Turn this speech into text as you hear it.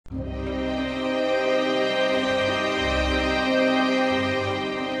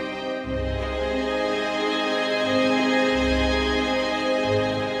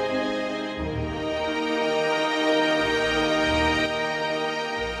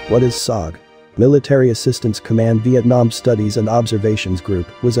What is SOG? Military Assistance Command Vietnam Studies and Observations Group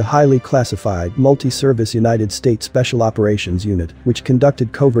was a highly classified, multi-service United States Special Operations Unit which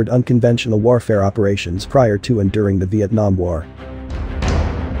conducted covert unconventional warfare operations prior to and during the Vietnam War.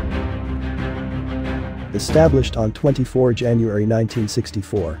 Established on 24 January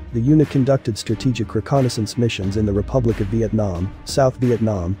 1964, the unit conducted strategic reconnaissance missions in the Republic of Vietnam, South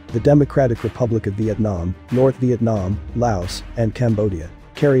Vietnam, the Democratic Republic of Vietnam, North Vietnam, Laos, and Cambodia.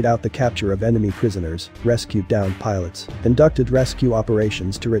 Carried out the capture of enemy prisoners, rescued downed pilots, conducted rescue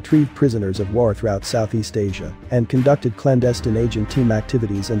operations to retrieve prisoners of war throughout Southeast Asia, and conducted clandestine agent team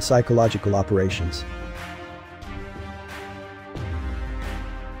activities and psychological operations.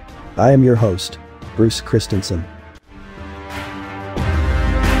 I am your host, Bruce Christensen.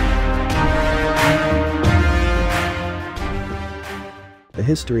 The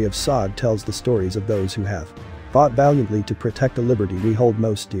history of SOG tells the stories of those who have fought valiantly to protect the liberty we hold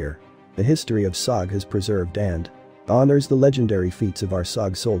most dear. The history of SOG has preserved and honors the legendary feats of our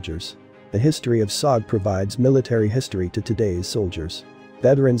SOG soldiers. The history of SOG provides military history to today's soldiers,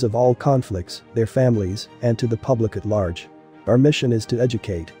 veterans of all conflicts, their families, and to the public at large. Our mission is to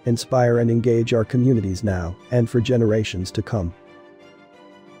educate, inspire and engage our communities now and for generations to come.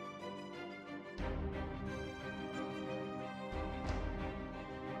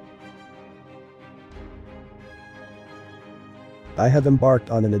 I have embarked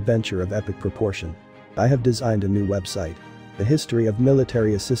on an adventure of epic proportion. I have designed a new website, the History of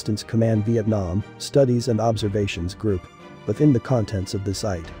Military Assistance Command Vietnam Studies and Observations Group. Within the contents of the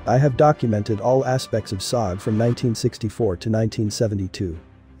site, I have documented all aspects of SOG from 1964 to 1972,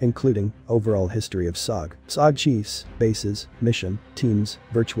 including overall history of SOG, SOG chiefs, bases, mission, teams,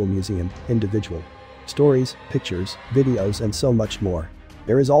 virtual museum, individual stories, pictures, videos and so much more.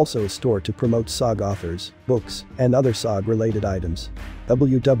 There is also a store to promote SOG authors, books, and other SOG-related items.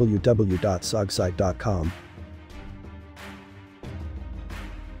 www.sogsite.com.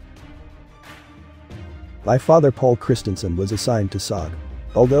 My father Paul Christensen was assigned to SOG.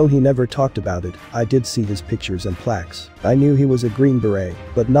 Although he never talked about it, I did see his pictures and plaques. I knew he was a Green Beret,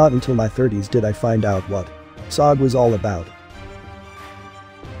 but not until my 30s did I find out what SOG was all about.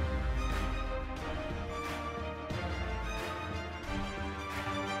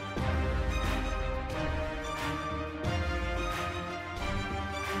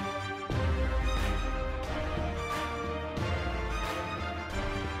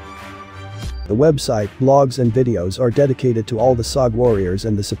 The website, blogs and videos are dedicated to all the SOG warriors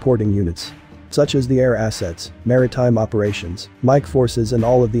and the supporting units, such as the air assets, maritime operations, MACV forces and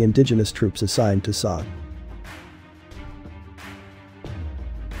all of the indigenous troops assigned to SOG.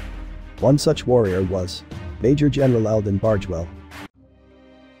 One such warrior was Major General Eldon Bargewell.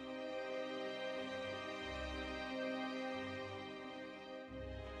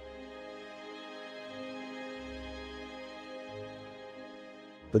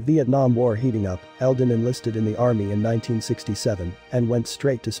 The Vietnam War heating up, Eldon enlisted in the Army in 1967 and went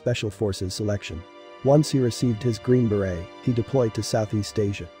straight to Special Forces selection. Once he received his Green Beret, he deployed to Southeast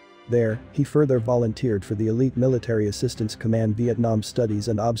Asia. There, he further volunteered for the Elite Military Assistance Command Vietnam Studies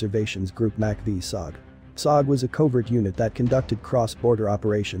and Observations Group MACV-SOG. SOG was a covert unit that conducted cross-border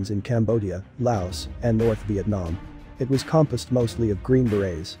operations in Cambodia, Laos, and North Vietnam. It was composed mostly of Green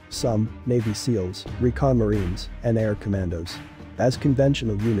Berets, some Navy SEALs, Recon Marines, and Air Commandos. As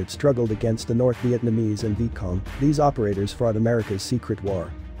conventional units struggled against the North Vietnamese and Viet Cong, these operators fought America's secret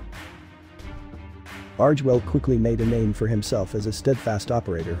war. Bargewell quickly made a name for himself as a steadfast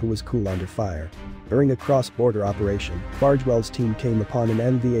operator who was cool under fire. During a cross-border operation, Bargewell's team came upon an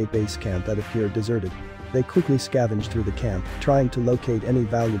NVA base camp that appeared deserted. They quickly scavenged through the camp, trying to locate any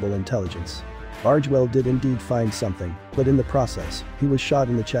valuable intelligence. Bargewell did indeed find something, but in the process, he was shot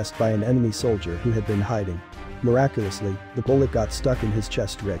in the chest by an enemy soldier who had been hiding. Miraculously, the bullet got stuck in his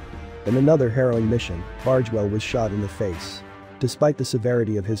chest rib. In another harrowing mission, Bargewell was shot in the face. Despite the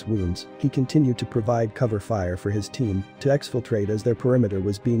severity of his wounds, he continued to provide cover fire for his team to exfiltrate as their perimeter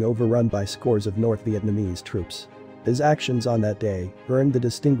was being overrun by scores of North Vietnamese troops. His actions on that day earned the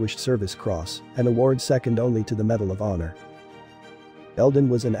Distinguished Service Cross, an award second only to the Medal of Honor. Eldon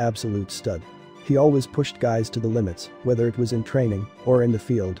was an absolute stud. He always pushed guys to the limits, whether it was in training or in the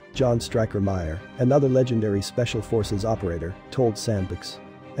field, John Stryker Meyer, another legendary Special Forces operator, told Sandbox.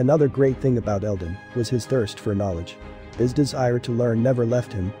 Another great thing about Eldon was his thirst for knowledge. His desire to learn never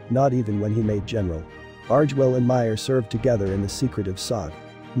left him, not even when he made general. Bargewell and Meyer served together in the secret of SOG.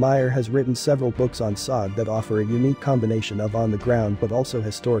 Meyer has written several books on SOG that offer a unique combination of on-the-ground but also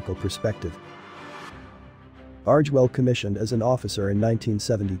historical perspective. Bargewell commissioned as an officer in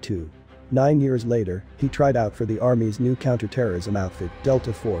 1972. 9 years later, he tried out for the Army's new counterterrorism outfit,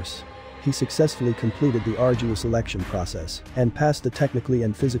 Delta Force. He successfully completed the arduous selection process and passed the technically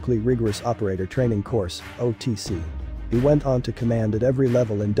and physically rigorous operator training course, OTC. He went on to command at every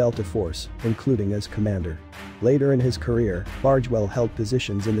level in Delta Force, including as commander. Later in his career, Bargewell held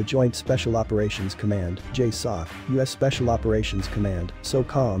positions in the Joint Special Operations Command, JSOC, U.S. Special Operations Command,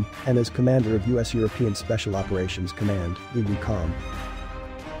 SOCOM, and as commander of U.S. European Special Operations Command, EUCOM.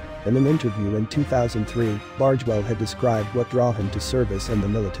 In an interview in 2003, Bargewell had described what drew him to service and the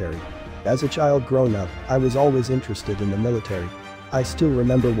military. As a child grown up, I was always interested in the military. I still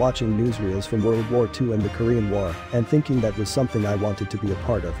remember watching newsreels from World War II and the Korean War and thinking that was something I wanted to be a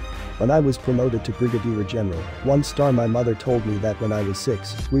part of. When I was promoted to Brigadier General, one star, my mother told me that when I was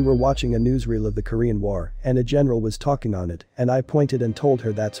 6, we were watching a newsreel of the Korean War and a general was talking on it, and I pointed and told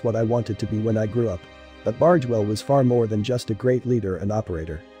her that's what I wanted to be when I grew up. But Bargewell was far more than just a great leader and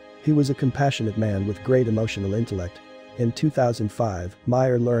operator. He was a compassionate man with great emotional intellect. In 2005,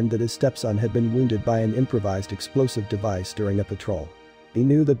 Meyer learned that his stepson had been wounded by an improvised explosive device during a patrol. He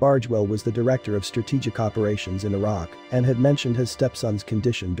knew that Bargewell was the director of strategic operations in Iraq and had mentioned his stepson's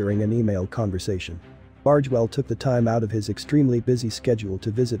condition during an email conversation. Bargewell took the time out of his extremely busy schedule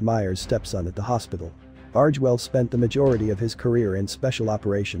to visit Meyer's stepson at the hospital. Bargewell spent the majority of his career in special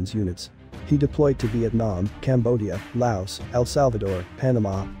operations units. He deployed to Vietnam, Cambodia, Laos, El Salvador,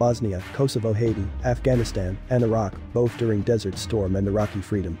 Panama, Bosnia, Kosovo, Haiti, Afghanistan, and Iraq, both during Desert Storm and Iraqi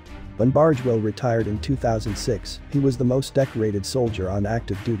Freedom. When Bargewell retired in 2006, he was the most decorated soldier on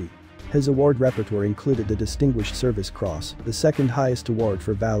active duty. His award repertoire included the Distinguished Service Cross, the second highest award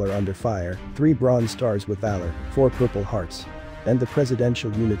for Valor Under Fire, 3 Bronze Stars with Valor, 4 Purple Hearts, and the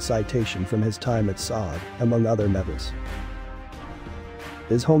Presidential Unit Citation from his time at SOG, among other medals.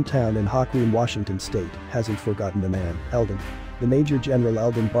 His hometown in Hockween, Washington State, hasn't forgotten the man, Eldon. The Major General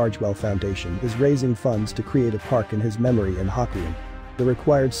Eldon Bargewell Foundation is raising funds to create a park in his memory in Hockween. The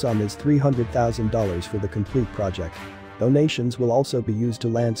required sum is $300,000 for the complete project. Donations will also be used to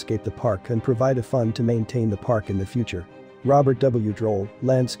landscape the park and provide a fund to maintain the park in the future. Robert W. Droll,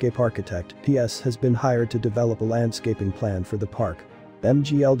 landscape architect, PS, has been hired to develop a landscaping plan for the park.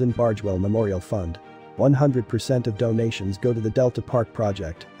 M.G. Eldon Bargewell Memorial Fund. 100% of donations go to the Delta Park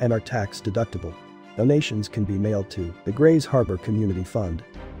project and are tax deductible. Donations can be mailed to the Grays Harbor Community Fund,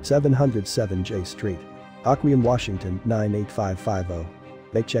 707 J Street, Hockween, Washington 98550.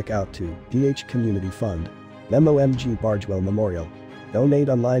 Make check out to DH Community Fund. Memo M.G. Bargewell Memorial. Donate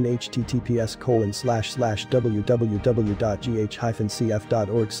online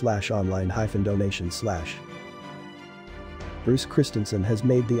https://www.gh-cf.org/online-donation/. Bruce Christensen has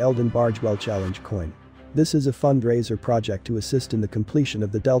made the Eldon Bargewell Challenge coin. This is a fundraiser project to assist in the completion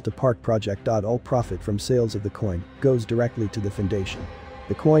of the Delta Park project. All profit from sales of the coin goes directly to the foundation.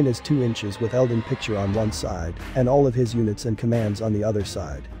 The coin is 2 inches with Eldon picture on one side and all of his units and commands on the other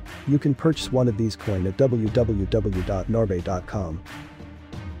side. You can purchase one of these coin at www.norbe.com.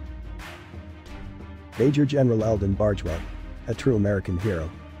 Major General Eldon Bargewell. A true American hero.